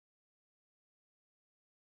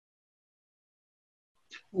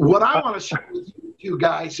what I want to share with you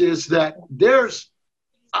guys is that there's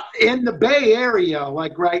in the Bay Area,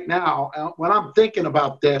 like right now, when I'm thinking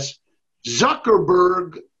about this,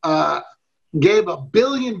 Zuckerberg gave $1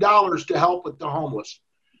 billion to help with the homeless.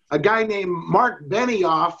 A guy named Mark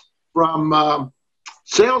Benioff from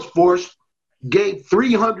Salesforce gave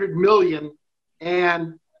 $300 million,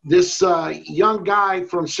 and this young guy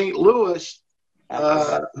from St. Louis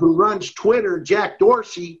who runs Twitter, Jack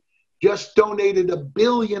Dorsey, just donated $1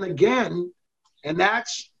 billion again, and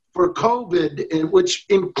that's for COVID, which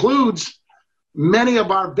includes many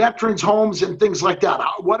of our veterans' homes and things like that.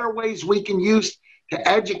 What are ways we can use to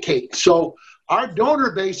educate? So our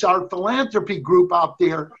donor base, our philanthropy group out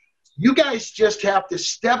there, you guys just have to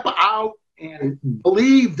step out and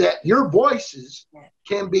believe that your voices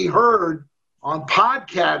can be heard on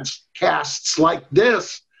podcasts like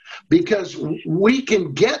this, because we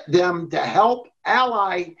can get them to help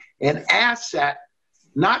ally and asset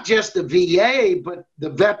not just the VA, but the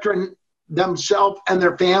veteran themselves and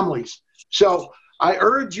their families. So I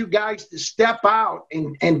urge you guys to step out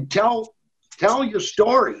and tell your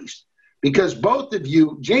stories, because both of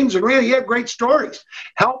you, James and Randy, you have great stories.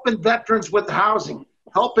 Helping veterans with housing,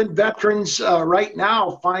 helping veterans right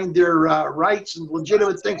now find their rights and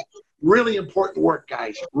legitimate things. Really important work,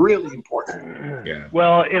 guys. Really important. Yeah.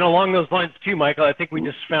 Well, and along those lines too, Michael, I think we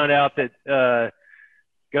just found out that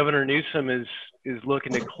Governor Newsom is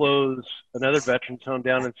looking to close another veterans home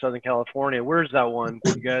down in Southern California. Where's that one?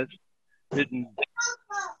 You guys didn't,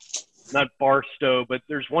 not Barstow, but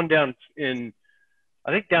there's one down in, I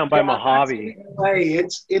think down by Mojave.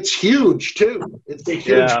 It's huge too. It's a huge.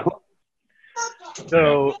 Yeah.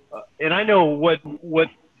 So, and I know what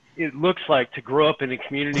it looks like to grow up in a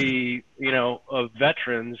community, you know, of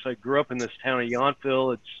veterans. I grew up in this town of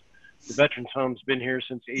Yountville. The veterans home's been here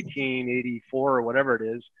since 1884 or whatever it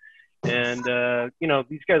is. And, you know,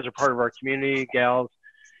 these guys are part of our community, gals,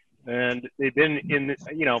 and they've been in,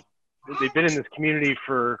 you know, they've been in this community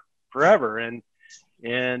for forever. And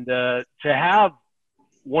to have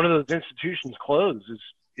one of those institutions close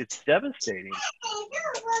it's devastating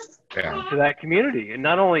to that community, and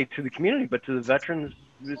not only to the community, but to the veterans,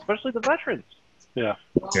 especially the veterans. Yeah.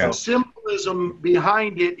 Well, the symbolism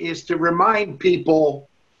behind it is to remind people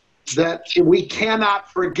that we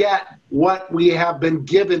cannot forget what we have been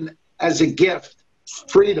given as a gift,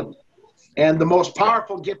 freedom. And the most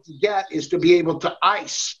powerful gift you get is to be able to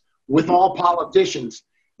ice with all politicians.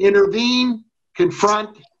 Intervene,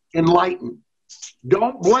 confront, enlighten.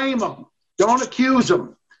 Don't blame them. Don't accuse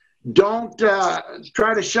them. Don't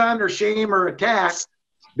try to shun or shame or attack,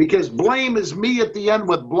 because blame is me at the end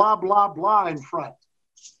with blah, blah, blah in front.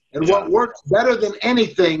 And what works better than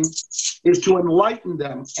anything is to enlighten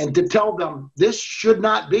them and to tell them this should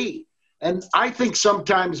not be. And I think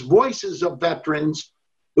sometimes voices of veterans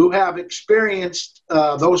who have experienced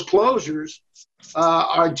those closures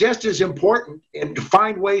are just as important, and to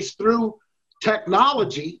find ways through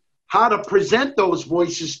technology how to present those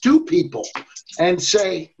voices to people and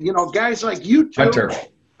say, you know, guys like you two, Hunter.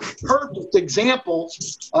 Perfect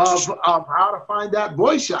examples of how to find that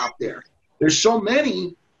voice out there. There's so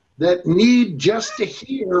many that need just to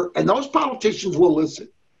hear, and those politicians will listen.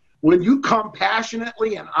 When you come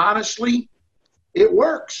passionately and honestly, it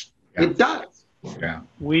works. Yeah. It does. Yeah.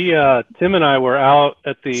 We, Tim and I were out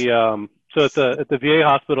at the, so at the VA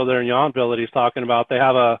hospital there in Yountville that he's talking about. They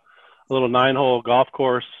have a little 9-hole golf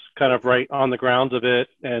course kind of right on the grounds of it.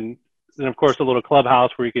 And of course, a little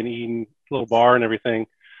clubhouse where you can eat, and a little bar and everything.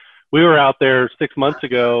 We were out there 6 months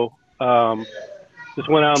ago, just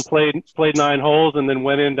went out and played 9 holes, and then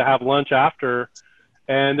went in to have lunch after.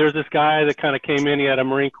 And there's this guy that kind of came in. He had a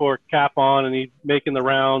Marine Corps cap on, and he's making the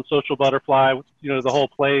round, social butterfly, you know, the whole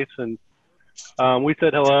place. And we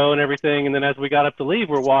said hello and everything. And then as we got up to leave,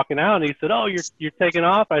 we're walking out, and he said, "Oh, you're taking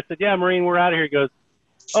off?" I said, "Yeah, Marine, we're out of here." He goes,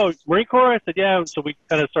 "Oh, Marine Corps?" I said, "Yeah." So we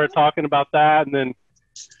kind of started talking about that, and then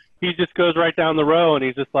he just goes right down the row, and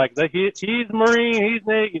he's just like, he's Marine, he's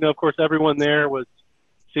Nate. You know, of course, everyone there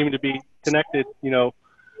seemed to be connected,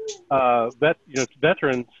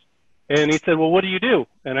 veterans. And he said, "Well, what do you do?"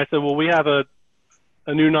 And I said, "Well, we have a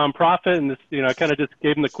new nonprofit," and this, I kind of just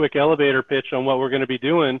gave him the quick elevator pitch on what we're going to be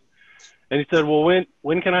doing. And he said, "Well,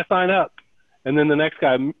 when can I sign up?" And then the next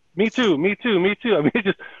guy, me too. I mean,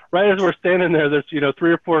 just right as we're standing there, there's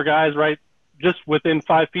 3 or 4 guys right just within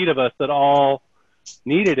 5 feet of us that all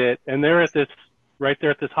needed it, and they're right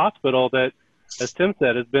there at this hospital that, as Tim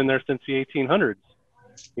said, has been there since the 1800s.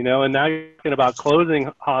 And now you're talking about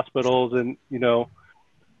closing hospitals, and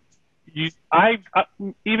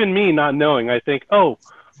even me not knowing, I think, oh,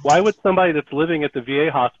 why would somebody that's living at the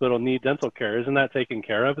VA hospital need dental care? Isn't that taken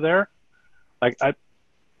care of there? Like,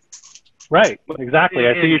 Right, exactly.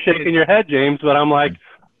 I see you shaking your head, James, but I'm like,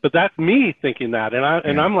 but that's me thinking that,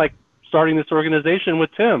 and I'm like starting this organization with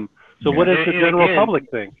Tim. So what does the general public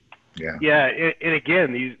think? Yeah, and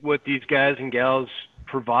again, what these guys and gals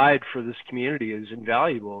provide for this community is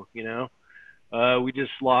invaluable. You know, we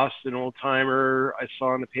just lost an old timer. I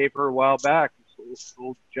saw in the paper a while back. This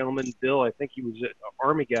old gentleman, Bill. I think he was an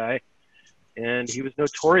Army guy, and he was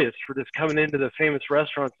notorious for just coming into the famous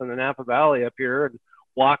restaurants in the Napa Valley up here and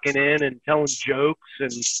walking in and telling jokes,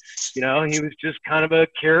 and you know, he was just kind of a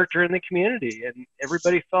character in the community, and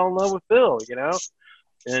everybody fell in love with Bill. You know.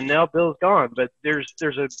 And now Bill's gone, but there's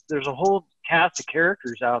a whole cast of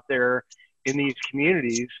characters out there in these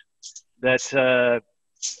communities that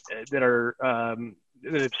that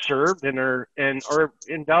have served and are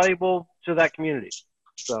invaluable to that community.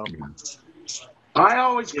 So I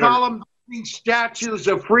always call them these statues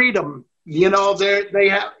of freedom. You know, they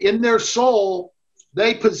have in their soul,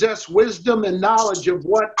 they possess wisdom and knowledge of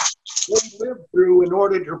what we lived through in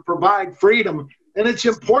order to provide freedom. And it's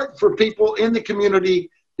important for people in the community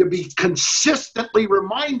to be consistently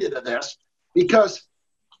reminded of this, because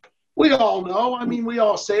we all know, I mean, we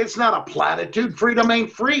all say it's not a platitude. Freedom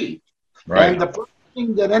ain't free. Right. And the first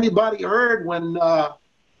thing that anybody heard when I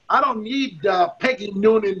don't need Peggy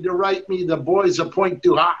Noonan to write me The Boys a Point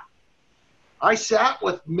Too Hot. I sat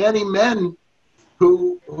with many men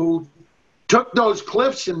who took those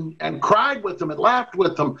cliffs and cried with them and laughed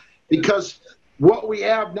with them, because what we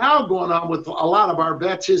have now going on with a lot of our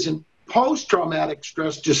vets isn't post-traumatic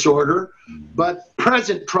stress disorder, but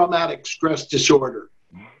present traumatic stress disorder.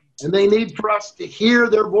 And they need for us to hear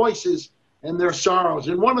their voices and their sorrows.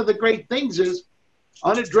 And one of the great things is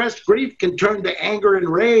unaddressed grief can turn to anger and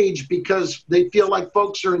rage because they feel like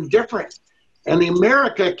folks are indifferent. And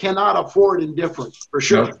America cannot afford indifference, for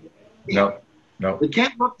sure. No. We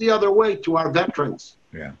can't look the other way to our veterans.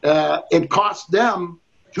 Yeah. It costs them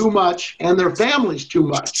too much and their families too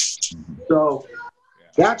much. So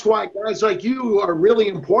that's why guys like you are really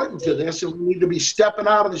important to this, and we need to be stepping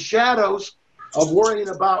out of the shadows of worrying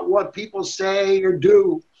about what people say or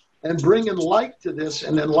do and bringing light to this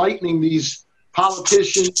and enlightening these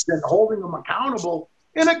politicians and holding them accountable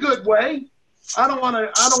in a good way. I don't want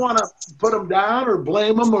to put them down or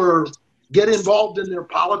blame them or get involved in their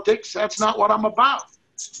politics. That's not what I'm about.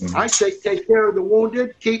 Mm-hmm. I say take care of the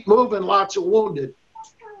wounded, keep moving, lots of wounded.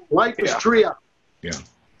 Life is trio. Yeah.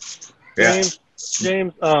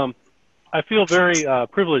 James, I feel very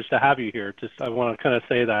privileged to have you here. Just I want to kind of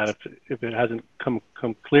say that if it hasn't come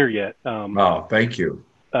clear yet. Oh, thank you.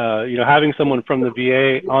 You know, having someone from the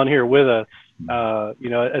VA on here with us, you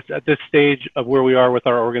know, at this stage of where we are with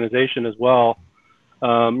our organization as well,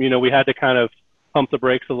 you know, we had to kind of pump the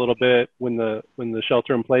brakes a little bit when the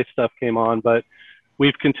shelter-in-place stuff came on, but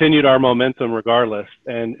we've continued our momentum regardless.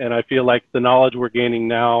 And I feel like the knowledge we're gaining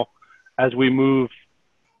now as we move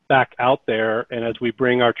back out there and as we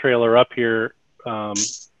bring our trailer up here,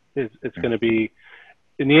 it's going to be,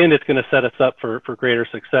 in the end, it's going to set us up for greater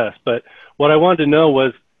success. But what I wanted to know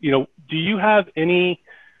was, you know, do you have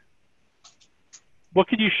what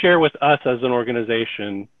could you share with us as an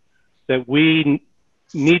organization that we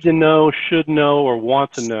need to know, should know, or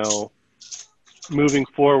want to know moving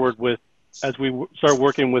forward with, as we start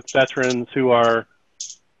working with veterans who have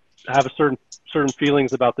certain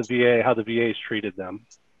feelings about the VA, how the VA's treated them?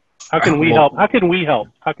 How can we help? How can we help?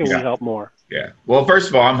 How can we help more? Yeah. Well, first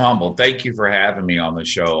of all, I'm humbled. Thank you for having me on the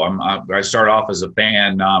show. I start off as a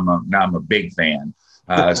fan. Now I'm a big fan.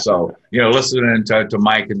 So, you know, listening to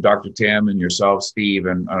Mike and Dr. Tim and yourself, Steve,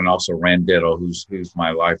 and also Randitto, who's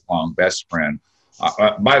my lifelong best friend.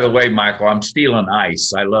 By the way, Michael, I'm stealing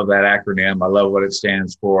ICE. I love that acronym. I love what it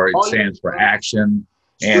stands for. It stands for action.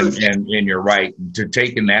 And you're right, to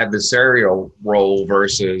take an adversarial role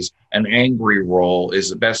versus an angry role is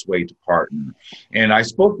the best way to partner. And I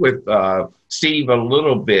spoke with Steve a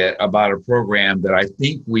little bit about a program that I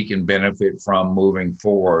think we can benefit from moving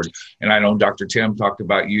forward. And I know Dr. Tim talked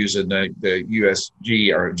about using the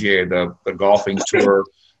USG or GA, the golfing tour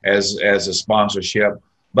as a sponsorship.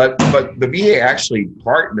 But the VA actually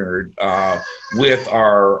partnered with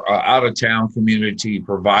our out-of-town community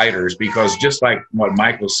providers, because just like what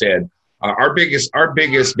Michael said, our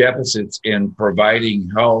biggest deficits in providing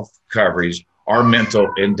health coverage are mental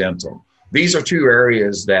and dental. These are two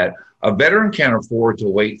areas that a veteran can't afford to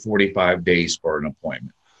wait 45 days for an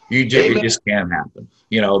appointment. It just can't happen.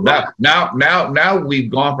 You know, now we've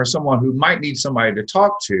gone for someone who might need somebody to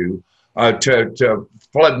talk to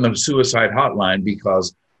flooding the suicide hotline,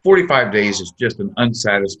 because 45 days is just an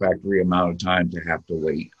unsatisfactory amount of time to have to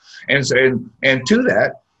wait. And so, and to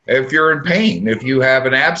that, if you're in pain, if you have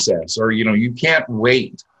an abscess, or, you know, you can't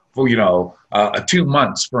wait for 2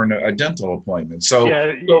 months for a dental appointment. So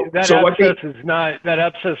that abscess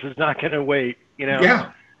is not going to wait.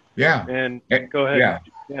 Yeah. And go ahead.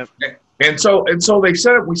 Yeah. And so we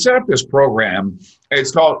set up this program.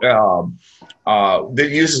 It's called that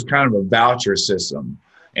uses kind of a voucher system.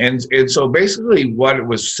 And so basically what it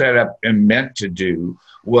was set up and meant to do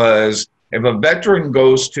was, if a veteran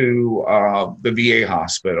goes to the VA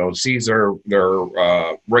hospital, sees their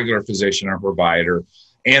regular physician or provider,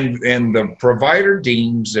 and the provider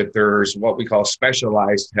deems that there's what we call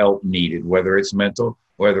specialized help needed, whether it's mental,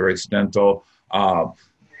 whether it's dental,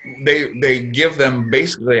 they give them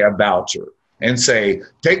basically a voucher and say,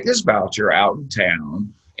 take this voucher out in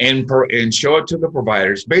town and show it to the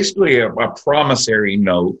providers, basically a promissory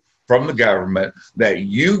note from the government that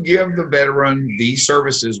you give the veteran these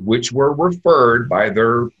services which were referred by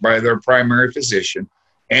their primary physician,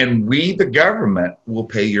 and we, the government, will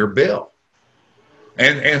pay your bill.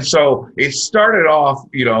 And so it started off,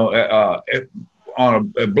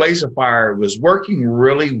 on a blaze of fire. It was working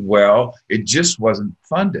really well. It just wasn't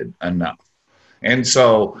funded enough. And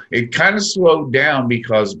so it kind of slowed down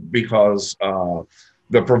because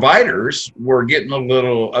the providers were getting a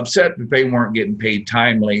little upset that they weren't getting paid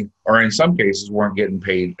timely, or in some cases weren't getting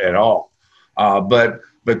paid at all. But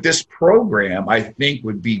this program, I think,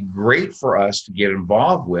 would be great for us to get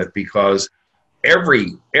involved with, because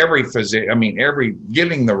every physician,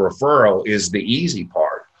 getting the referral is the easy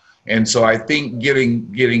part. And so I think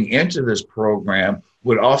getting into this program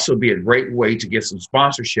would also be a great way to get some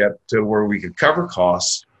sponsorship to where we could cover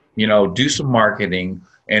costs, do some marketing,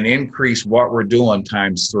 and increase what we're doing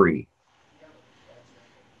 × 3.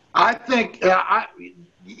 I think,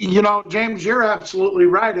 James, you're absolutely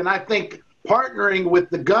right. And I think partnering with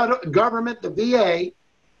the government, the VA,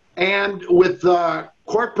 and with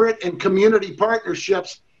corporate and community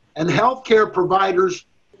partnerships and healthcare providers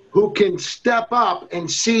who can step up and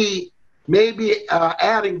see maybe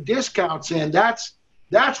adding discounts in, that's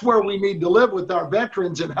where we need to live with our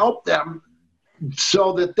veterans and help them,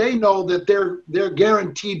 so that they know that they're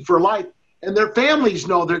guaranteed for life, and their families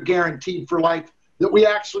know they're guaranteed for life, that we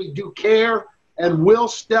actually do care and will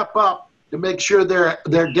step up to make sure their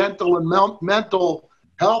dental and mental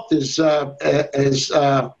health is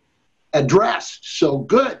addressed. So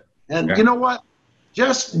good. And You know what?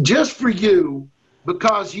 Just for you,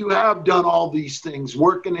 because you have done all these things,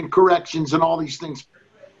 working in corrections and all these things,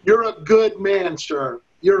 you're a good man, sir.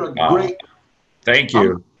 You're a great. Thank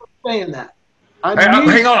you. I'm saying that.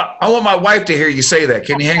 Hang on. I want my wife to hear you say that.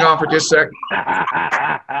 Can you hang on for just a second?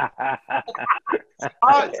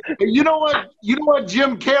 You know what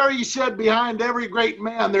Jim Carrey said? Behind every great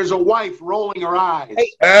man, there's a wife rolling her eyes.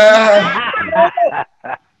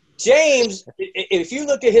 James, if you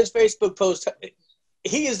look at his Facebook post,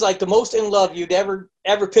 he is like the most in love you'd ever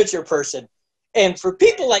picture a person. And for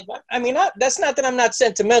people like, that's not that I'm not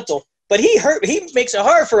sentimental, but he makes it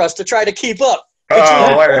hard for us to try to keep up.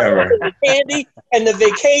 Oh, whatever. The candy and the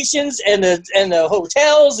vacations and the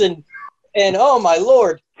hotels and oh my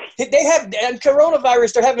Lord, they have, and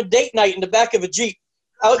coronavirus, they're having date night in the back of a Jeep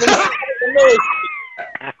out in the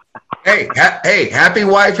Hey, happy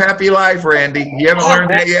wife, happy life, Randy. You haven't learned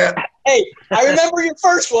that yet? Hey, I remember your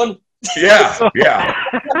first one. Yeah.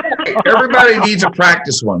 Everybody needs a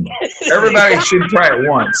practice one. Everybody should try it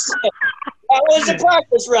once. That was a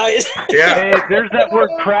practice, right? Yeah. Hey, there's that word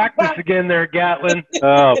practice again there, Gatlin.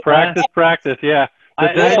 Oh, practice, yeah.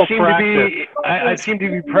 I seem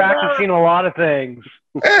to be practicing a lot of things.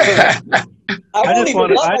 I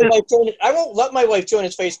won't let my wife join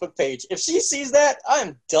his Facebook page. If she sees that,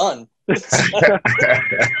 I'm done.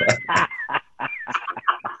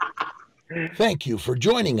 Thank you for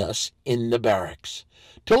joining us in the Barracks.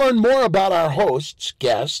 To learn more about our hosts,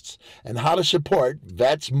 guests, and how to support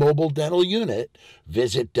Vets Mobile Dental Unit,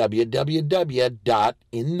 visit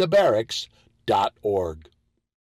www.inthebarracks.org.